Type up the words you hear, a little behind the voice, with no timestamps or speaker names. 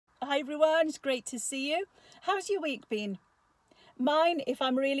Hi everyone, it's great to see you. How's your week been? Mine, if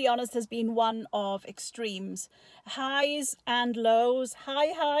I'm really honest, has been one of extremes. Highs and lows,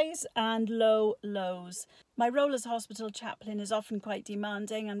 high highs and low lows. My role as hospital chaplain is often quite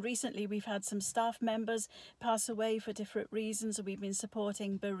demanding, and recently we've had some staff members pass away for different reasons, and we've been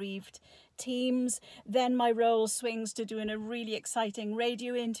supporting bereaved teams. Then my role swings to doing a really exciting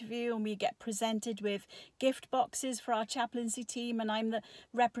radio interview, and we get presented with gift boxes for our chaplaincy team, and I'm the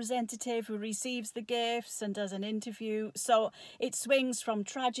representative who receives the gifts and does an interview. So it swings from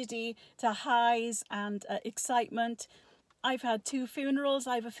tragedy to highs and excitement. I've had 2 funerals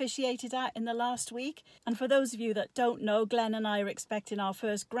I've officiated at in the last week. And for those of you that don't know, Glenn and I are expecting our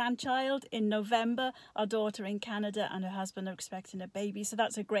first grandchild in November. Our daughter in Canada and her husband are expecting a baby. So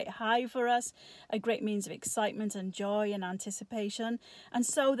that's a great high for us, a great means of excitement and joy and anticipation. And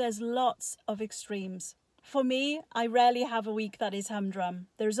so there's lots of extremes. For me, I rarely have a week that is humdrum.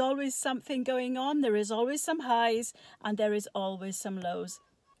 There's always something going on. There is always some highs and there is always some lows.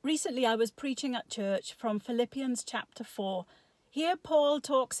 Recently, I was preaching at church from Philippians chapter 4. Here, Paul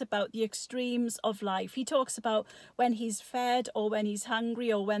talks about the extremes of life. He talks about when he's fed or when he's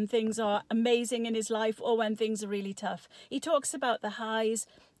hungry or when things are amazing in his life or when things are really tough. He talks about the highs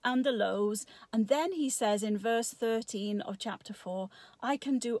and the lows. And then he says in verse 13 of chapter 4, I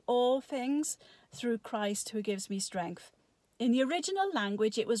can do all things through Christ who gives me strength. In the original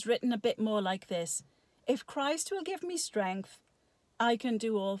language, it was written a bit more like this. If Christ will give me strength, I can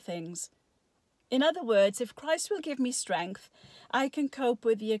do all things. In other words, if Christ will give me strength, I can cope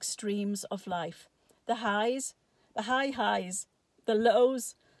with the extremes of life. The highs, the high highs, the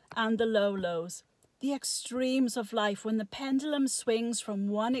lows and the low lows. The extremes of life when the pendulum swings from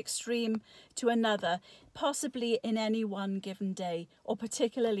one extreme to another, possibly in any one given day or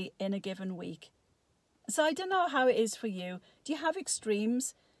particularly in a given week. So I don't know how it is for you. Do you have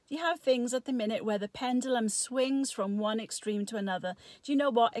extremes? Do you have things at the minute where the pendulum swings from one extreme to another? Do you know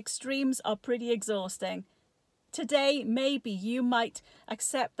what? Extremes are pretty exhausting. Today, maybe you might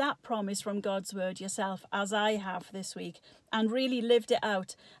accept that promise from God's word yourself, as I have this week, and really lived it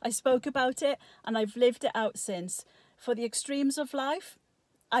out. I spoke about it and I've lived it out since. For the extremes of life,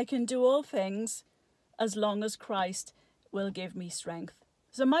 I can do all things as long as Christ will give me strength.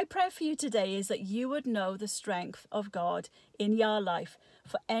 So my prayer for you today is that you would know the strength of God in your life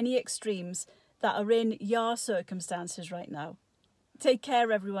for any extremes that are in your circumstances right now. Take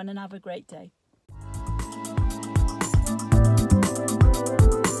care, everyone, and have a great day.